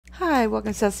Hi,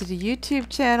 welcome to the YouTube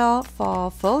channel,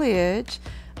 Fall Foliage.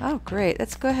 Oh great,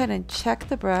 let's go ahead and check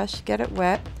the brush, get it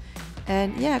wet,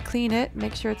 and yeah, clean it,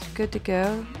 make sure it's good to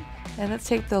go. And let's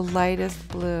take the lightest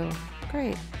blue.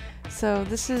 Great. So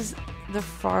this is the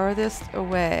farthest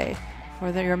away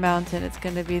for your mountain. It's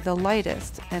going to be the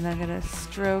lightest, and I'm going to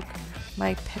stroke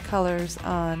my colors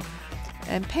on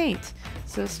and paint.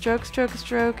 So stroke, stroke,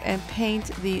 stroke, and paint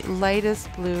the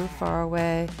lightest blue far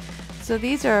away. So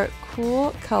these are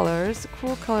cool colors.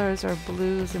 Cool colors are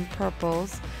blues and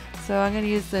purples. So I'm going to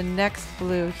use the next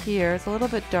blue here. It's a little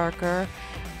bit darker,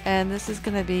 and this is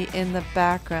going to be in the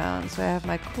background. So I have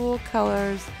my cool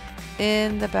colors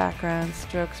in the background.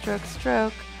 Stroke, stroke,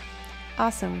 stroke.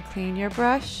 Awesome. Clean your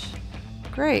brush.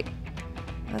 Great.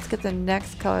 Let's get the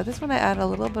next color. This one I add a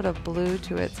little bit of blue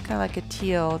to it. It's kind of like a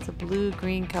teal. It's a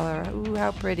blue-green color. Ooh,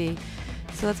 how pretty.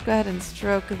 So let's go ahead and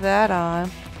stroke that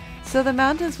on. So the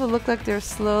mountains will look like they're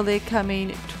slowly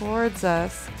coming towards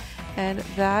us, and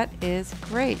that is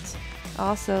great.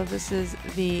 Also, this is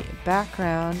the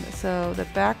background. So the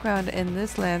background in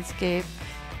this landscape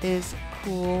is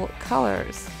cool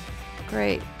colors.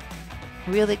 Great.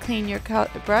 Really clean your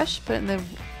brush, put it in the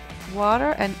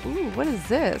water, and ooh, what is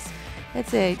this?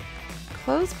 It's a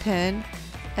clothespin,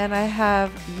 and I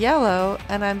have yellow,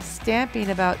 and I'm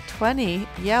stamping about 20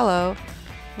 yellow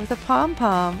with a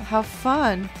pom-pom. How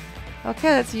fun.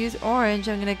 Okay, let's use orange.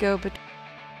 I'm going to go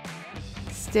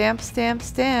stamp, stamp,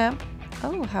 stamp.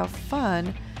 Oh, how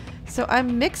fun. So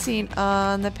I'm mixing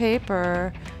on the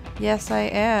paper. Yes, I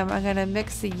am. I'm going to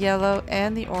mix the yellow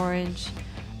and the orange.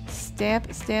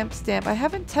 Stamp, stamp, stamp. I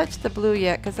haven't touched the blue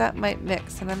yet because that might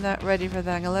mix, and I'm not ready for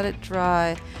that. I'm going to let it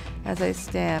dry as I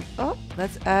stamp. Oh,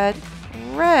 let's add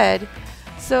red.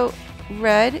 So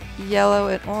red, yellow,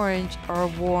 and orange are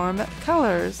warm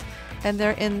colors, and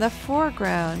they're in the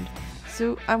foreground.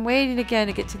 So I'm waiting again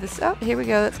to get to this. Oh, here we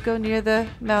go. Let's go near the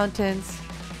mountains.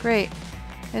 Great.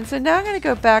 And so now I'm going to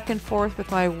go back and forth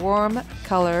with my warm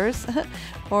colors,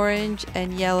 orange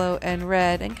and yellow and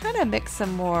red, and kind of mix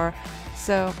some more.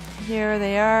 So here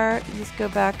they are. You just go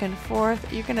back and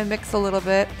forth. You're going to mix a little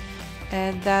bit,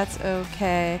 and that's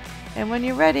okay. And when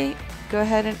you're ready, go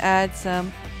ahead and add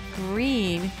some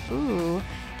green. Ooh.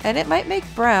 And it might make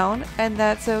brown, and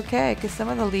that's okay because some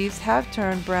of the leaves have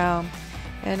turned brown.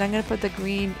 And I'm going to put the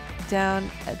green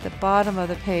down at the bottom of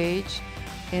the page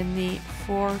in the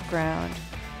foreground.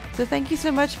 So thank you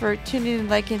so much for tuning in,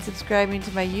 liking, and subscribing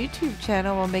to my YouTube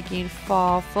channel while making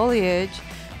fall foliage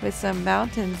with some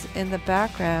mountains in the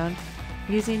background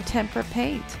using tempera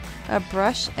paint, a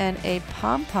brush, and a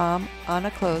pom-pom on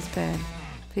a clothespin.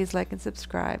 Please like and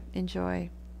subscribe.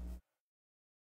 Enjoy.